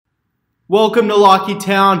Welcome to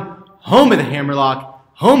Lockytown, home of the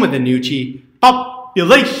Hammerlock, home of the Nucci,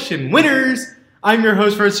 population winners. I'm your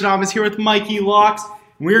host, Thomas, here with Mikey Locks.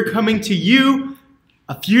 We're coming to you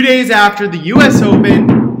a few days after the U.S.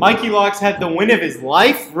 Open. Mikey Locks had the win of his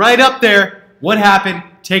life right up there. What happened?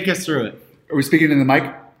 Take us through it. Are we speaking in the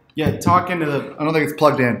mic? Yeah, talk into the... I don't think it's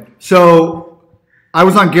plugged in. So, I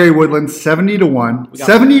was on Gary Woodland 70-1.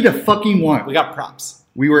 70-1. We got props.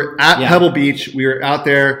 We were at Pebble Beach. We were out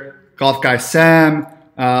there. Golf guy Sam,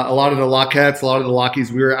 a lot of the Lockheads, a lot of the Lockies.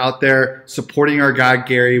 We were out there supporting our guy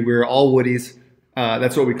Gary. We were all Woodies.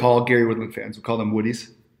 That's what we call Gary Woodland fans. We call them Woodies.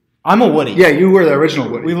 I'm a Woody. Yeah, you were the original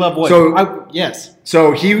Woody. We love Woody. So, yes.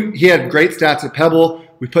 So he had great stats at Pebble.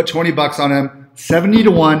 We put $20 on him.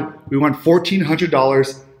 70-1. We won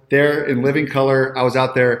 $1,400 there in living color. I was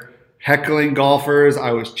out there heckling golfers.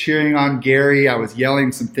 I was cheering on Gary. I was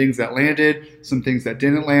yelling some things that landed, some things that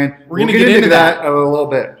didn't land. We're going to get into that a little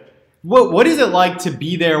bit. What is it like to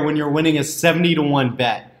be there when you're winning a 70-1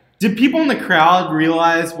 bet? Did people in the crowd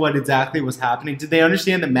realize what exactly was happening? Did they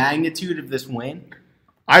understand the magnitude of this win?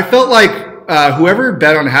 I felt like whoever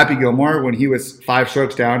bet on Happy Gilmore when he was 5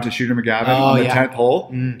 strokes down to Shooter McGavin on the 10th hole,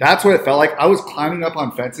 that's what it felt like. I was climbing up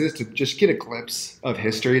on fences to just get a glimpse of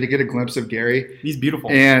history, to get a glimpse of Gary. He's beautiful.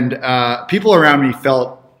 And people around me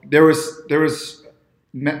felt it was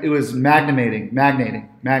magnating.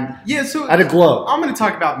 Yeah, so at a glow. I'm going to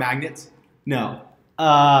talk about magnets. No.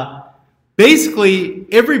 Basically,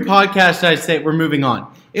 every podcast I say, we're moving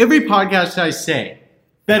on. Every podcast I say,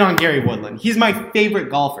 bet on Gary Woodland. He's my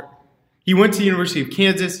favorite golfer. He went to the University of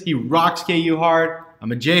Kansas. He rocks KU hard.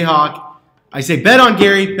 I'm a Jayhawk. I say, bet on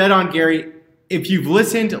Gary, bet on Gary. If you've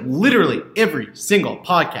listened to literally every single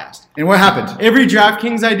podcast. And what happened? Every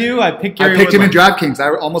DraftKings I do, I pick Gary I picked Woodland. him in DraftKings.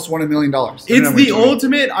 I almost won $1 million. It's the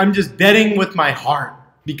ultimate. I'm just betting with my heart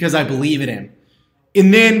because I believe in him.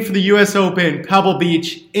 And then for the U.S. Open, Pebble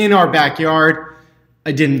Beach, in our backyard,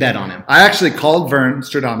 I didn't bet on him. I actually called Vern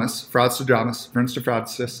Stradamus, Vern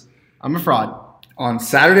Stradamus. I'm a fraud. On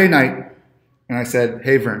Saturday night, and I said,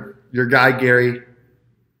 hey, Vern, your guy, Gary,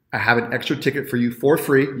 I have an extra ticket for you for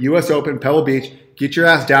free. U.S. Open, Pebble Beach. Get your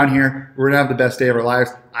ass down here. We're going to have the best day of our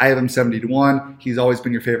lives. I have him 70-1. He's always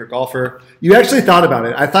been your favorite golfer. You actually thought about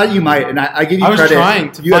it. I thought you might, and I give you credit. I was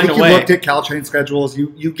trying to find a way. I think you looked at Caltrain schedules.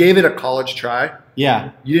 You gave it a college try.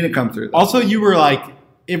 Yeah. You didn't come through. Also, you were like,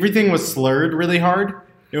 everything was slurred really hard.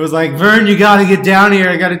 It was like, Vern, you got to get down here.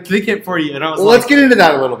 I got a ticket for you. And I was let's get into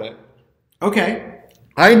that a little bit. Okay.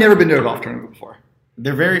 I had never been to a golf tournament before.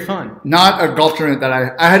 They're very fun. Not a golf tournament that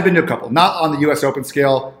I had been to a couple. Not on the U.S. Open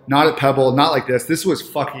scale. Not at Pebble. Not like this. This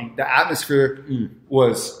was the atmosphere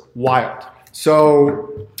was wild.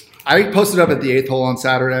 So I posted up at the 8th hole on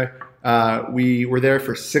Saturday. We were there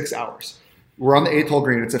for 6 hours. We're on the 8th hole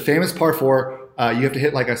green. It's a famous par 4. You have to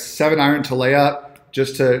hit like a 7-iron to lay up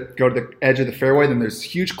just to go to the edge of the fairway. Then there's a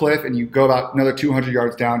huge cliff, and you go about another 200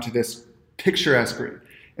 yards down to this picturesque green.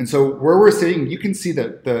 And so where we're sitting, you can see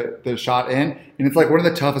the shot in, and it's like one of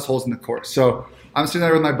the toughest holes in the course. So I'm sitting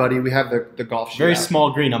there with my buddy. We have the golf sheet Very out.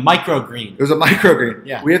 Small green, a micro green. It was a micro green.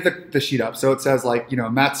 Yeah. We have the sheet up. So it says like,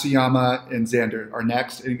 Matsuyama and Xander are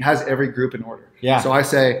next. And it has every group in order. Yeah. So I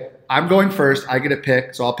say, I'm going first. I get a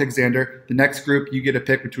pick. So I'll pick Xander. The next group, you get a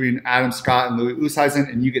pick between Adam Scott and Louis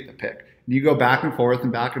Oosthuizen, and you get the pick. And you go back and forth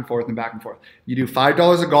and back and forth and back and forth. You do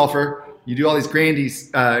 $5 a golfer. You do all these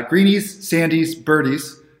greenies, sandies,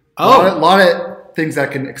 birdies. A lot of things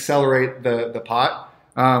that can accelerate the pot.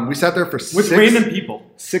 We sat there for with random people.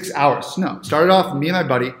 6 hours. No, started off me and my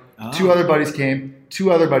buddy. 2 other buddies came.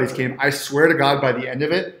 2 other buddies came. I swear to God, by the end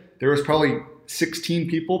of it, there was probably 16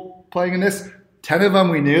 people playing in this. 10 of them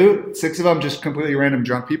we knew. 6 of them just completely random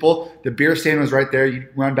drunk people. The beer stand was right there. You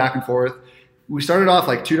run back and forth. We started off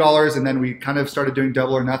like $2, and then we kind of started doing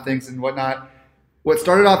double or nothings and whatnot. What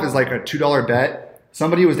started off as like a $2 bet.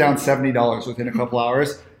 Somebody was down $70 within a couple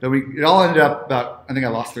hours. Then it all ended up about, I think I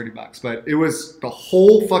lost $30. But it was the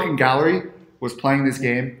whole fucking gallery was playing this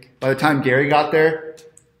game. By the time Gary got there,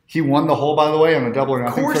 he won the hole, by the way, on a double or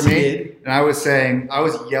nothing for me. Did. And I was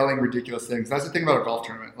yelling ridiculous things. That's the thing about a golf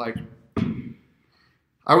tournament. Like,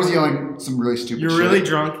 I was yelling some really stupid shit. You're really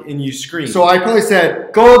drunk and you scream. So I probably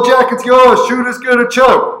said, "Gold Jackets, go! Shooters gonna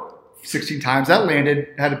choke!" 16 times. That landed.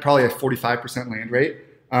 Had probably a 45% land rate.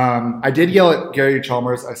 I did yell at Gary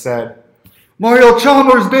Chalmers. I said, "Mario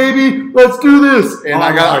Chalmers, baby, let's do this!" And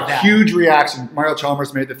I got a huge reaction. Mario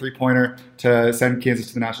Chalmers made the 3-pointer to send Kansas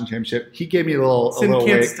to the national championship. He gave me a little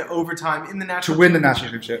Kansas wink. to overtime in the national to win the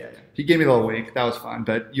national championship. Yeah. He gave me a little wink. That was fun.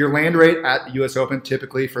 But your land rate at the U.S. Open,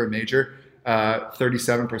 typically for a major,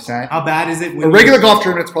 37%. How bad is it? A regular golf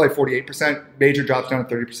tournament, it's probably 48%. Major drops down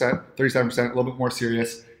to 30%, 37%, a little bit more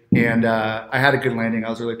serious. And I had a good landing. I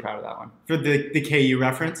was really proud of that one. For the KU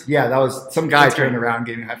reference? Yeah, that was some guy That's turned great. around and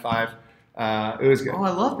gave me a high five. It was good. Oh,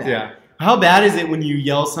 I love that. Yeah. How bad is it when you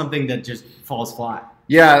yell something that just falls flat?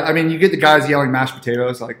 Yeah, I mean, you get the guys yelling mashed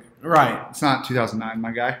potatoes. Like, Right. it's not 2009,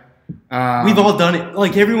 my guy. We've all done it.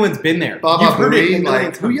 Like, everyone's been there. Baba You've heard it Booey, a million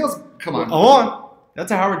like, who times. yells? Come on. Hold on.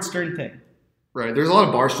 That's a Howard Stern thing. Right. There's a lot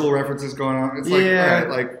of Barstool references going on. It's like, Yeah. all right,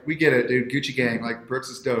 like, we get it, dude. Gucci Gang, like, Brooks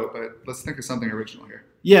is dope, but let's think of something original here.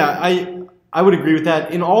 Yeah, I would agree with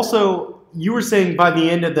that. And also, you were saying by the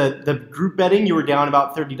end of the group betting, you were down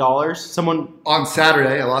about $30. Someone On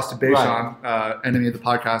Saturday, I lost to Beishan, enemy of the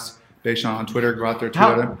podcast, Beishan on Twitter. Go out there, tweet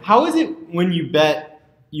at him. how is it when you bet,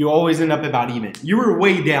 you always end up about even? You were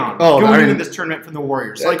way down Oh, I going mean- into this tournament from the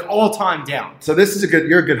Warriors, like all time down. So this is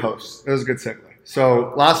you're a good host. It was a good segue.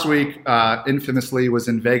 So last week, infamously, was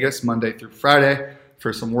in Vegas Monday through Friday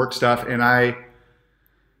for some work stuff, and I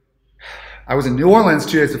was in New Orleans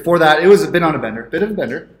 2 days before that. It was a bit of a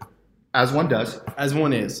bender, as one does. As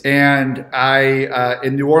one is. And I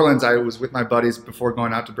in New Orleans, I was with my buddies before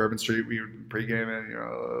going out to Bourbon Street. We were pre-gaming,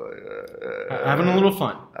 Having a little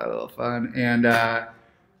fun. had a little fun, and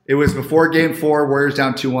it was before Game 4, Warriors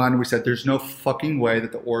down 2-1. We said, "There's no fucking way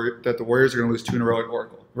that the Warriors are going to lose 2 in a row at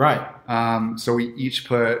Oracle." Right. So we each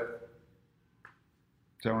put,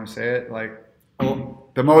 do I want to say it? Like, Oh,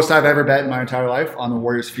 the most I've ever bet in my entire life on the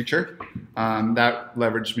Warriors' future. That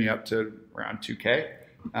leveraged me up to around 2K.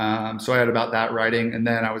 So I had about that writing. And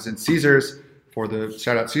then I was in Caesars for the,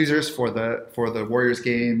 shout out Caesars, for the Warriors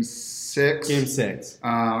game 6. Game 6.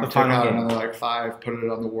 I The took final out game. another like 5, put it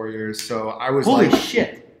on the Warriors. So I was Holy like,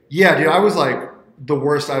 shit. yeah, dude, I was like the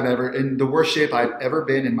worst in the worst shape I've ever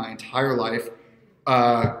been in my entire life.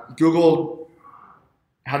 Googled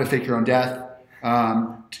how to fake your own death.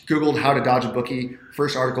 Googled how to dodge a bookie.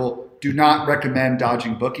 First article, do not recommend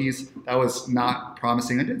dodging bookies. That was not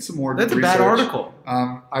promising. I did some more That's research. a bad article.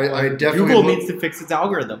 I definitely Google needs to fix its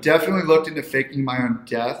algorithm. definitely looked into faking my own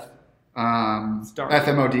death. Start.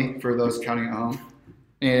 FMOD for those counting at home.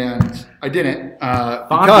 And I didn't Fonzie.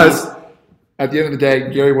 because at the end of the day,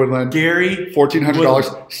 Gary Woodland, Gary,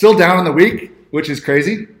 $1,400, still down in the week, which is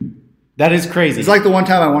crazy. that is crazy. It's like the one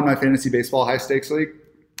time I won my fantasy baseball high stakes league,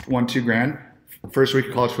 won $2,000. First week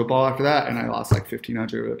of college football after that, and I lost like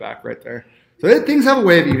 $1,500 over the back right there. So things have a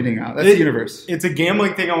way of evening out. That's the universe. It's a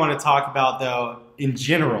gambling thing I want to talk about, though, in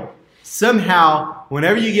general. Somehow,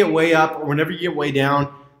 whenever you get way up or whenever you get way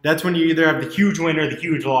down, that's when you either have the huge win or the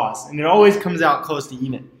huge loss. And it always comes out close to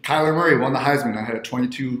even. Kyler Murray won the Heisman. I had a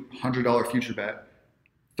 $2,200 future bet.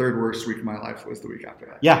 Third worst week of my life was the week after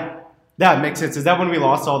that. Yeah, that makes sense. Is that when we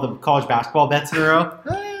lost all the college basketball bets in a row?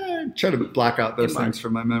 Try to black out those things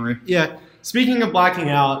from my memory. Yeah. Speaking of blacking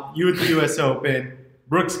out, you at the U.S. Open,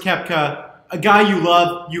 Brooks Koepka, a guy you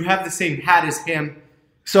love, you have the same hat as him.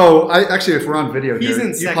 So, actually, if we're on video He's here, in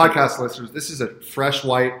you second. podcast listeners, this is a fresh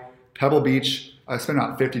white Pebble Beach. I spent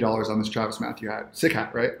about $50 on this Travis Matthew hat. Sick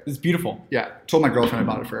hat, right? It's beautiful. Yeah. Told my girlfriend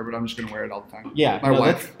I bought it for her, but I'm just going to wear it all the time. Yeah, My no,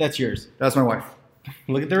 wife. That's yours. That's my wife.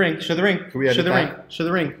 Look at the ring. Show the ring. Can we edit Show the that? ring. Show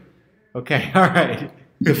the ring. Okay, all right.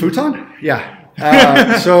 The futon? Yeah.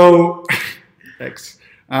 Thanks.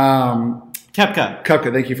 Koepka.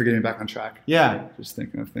 Koepka, thank you for getting me back on track. Yeah. Just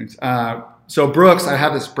thinking of things. So Brooks, I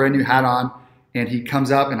have this brand new hat on, and he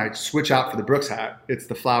comes up, and I switch out for the Brooks hat. It's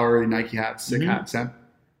the flowery Nike hat. Sick hat, Sam.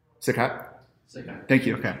 Sick hat. Thank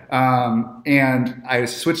you. Okay. And I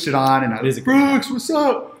switched it on, and I It is was a great Brooks, what's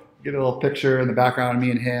up? Get a little picture in the background of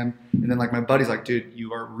me and him. And then like my buddy's like, dude,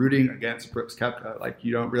 you are rooting against Brooks Koepka. Like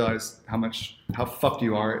you don't realize how fucked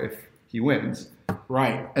you are if he wins.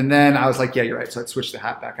 Right. And then I was like, yeah, you're right. So I'd switch the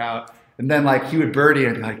hat back out. And then like he would birdie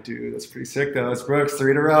and I'd be like, dude, that's pretty sick though. It's Brooks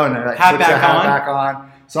 3 in a row. And I like, Hat switch the back hat on? back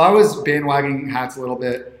on. So I was bandwagoning hats a little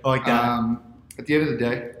bit. I like that. At the end of the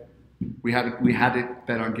day, we had to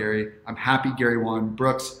bet on Gary. I'm happy Gary won.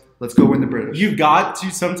 Brooks, let's go win the British. You've got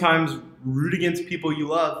to sometimes root against people you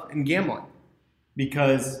love in gambling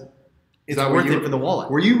because it's that worth what you- it for the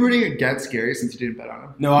wallet. Were you rooting against Gary since you didn't bet on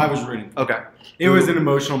him? No, I was rooting. Okay. It was an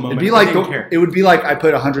emotional moment. It'd be I like didn't care. it would be like I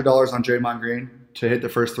put $100 on Draymond Green to hit the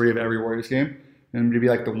first 3 of every Warriors game, and it'd be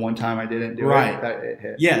like the one time I didn't do Right. it that it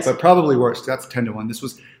hit. Yes. but probably worse. That's 10-1. This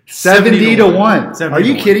was 70-1. 70-1. Are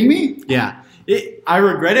you kidding me? Yeah. I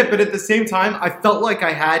regret it, but at the same time, I felt like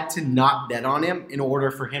I had to not bet on him in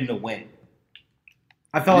order for him to win.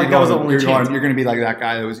 I felt like that was the only chance. You're going to be like that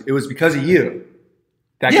guy. It was because of you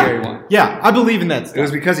that Gary won. Yeah, I believe in that stuff. It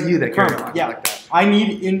was because of you that Gary Karma. won. Yeah, Like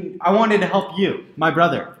that. I wanted to help you, my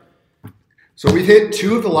brother. So we've hit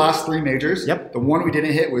 2 of the last 3 majors. Yep. The one we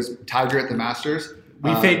didn't hit was Tiger at the Masters.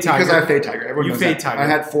 We fade Tiger. Because I fade Tiger. Everyone You knows fade that. Tiger. I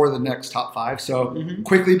had 4 of the next top 5. So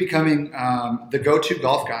quickly becoming the go-to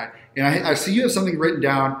golf guy. And I see you have something written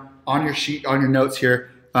down on your sheet, on your notes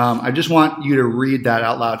here. I just want you to read that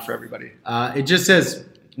out loud for everybody. It just says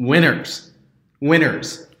winners.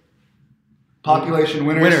 Winners. Population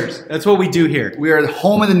winners. Winners. That's what we do here. We are the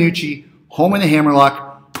home of the Nucci, home of the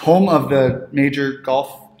Hammerlock, home of the major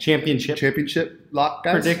golf championship lock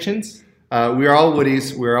guys. Predictions. We are all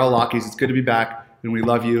Woodies. We are all Lockies. It's good to be back, and we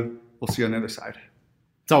love you. We'll see you on the other side.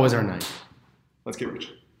 It's always our night. Let's get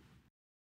rich.